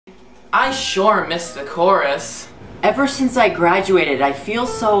I sure miss the chorus. Ever since I graduated, I feel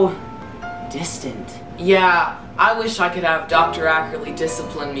so distant. Yeah, I wish I could have Dr. Ackerley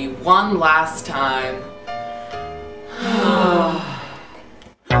discipline me one last time.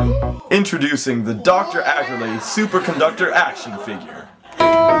 Introducing the Dr. Ackerley Superconductor Action Figure.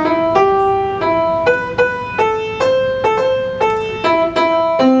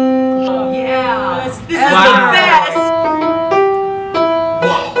 Yeah! This is the Wow. best!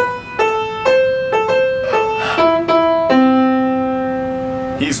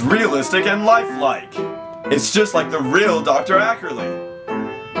 He's realistic and lifelike. It's just like the real Dr. Ackerley.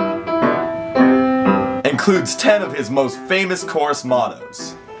 Includes 10 of his most famous chorus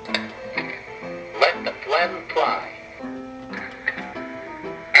mottos. Let the phlegm fly.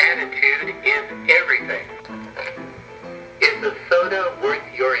 Attitude is everything. Is the soda worth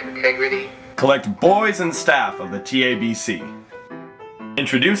your integrity? Collect boys and staff of the TABC.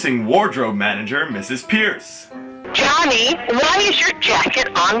 Introducing wardrobe manager Mrs. Pierce. Johnny, why is your jacket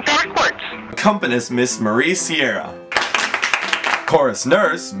on backwards? Accompanist Miss Marie Sierra. Chorus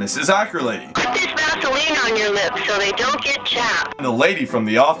nurse Mrs. Ackerley. Put this Vaseline on your lips so they don't get chapped. And the lady from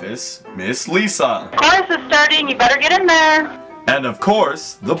the office, Miss Lisa. Chorus is starting, you better get in there. And of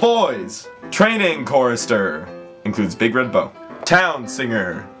course, the boys. Training chorister. Includes Big Red Bow. Town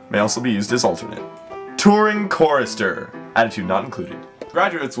singer. May also be used as alternate. Touring chorister. Attitude not included.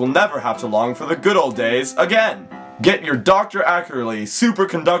 Graduates will never have to long for the good old days again. Get your Dr. Ackerley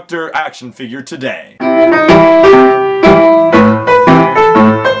Superconductor action figure today.